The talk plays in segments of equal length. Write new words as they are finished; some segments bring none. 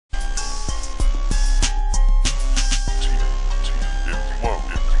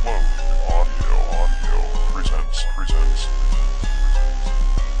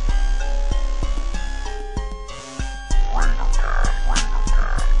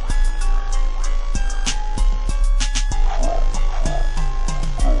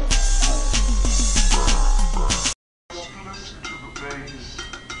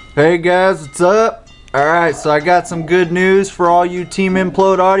Hey guys, what's up? Alright, so I got some good news for all you Team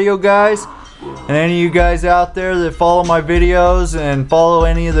Implode audio guys and any of you guys out there that follow my videos and follow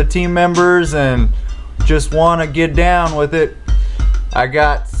any of the team members and just want to get down with it. I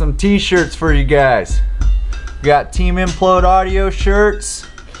got some t-shirts for you guys. We got Team Implode audio shirts.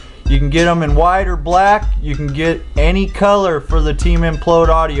 You can get them in white or black. You can get any color for the Team Implode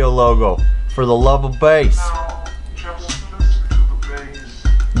audio logo for the love of bass.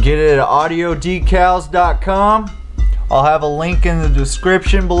 Get it at audiodecals.com. I'll have a link in the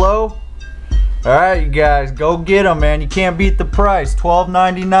description below. Alright, you guys, go get them, man. You can't beat the price.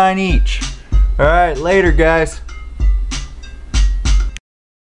 $12.99 each. Alright, later, guys.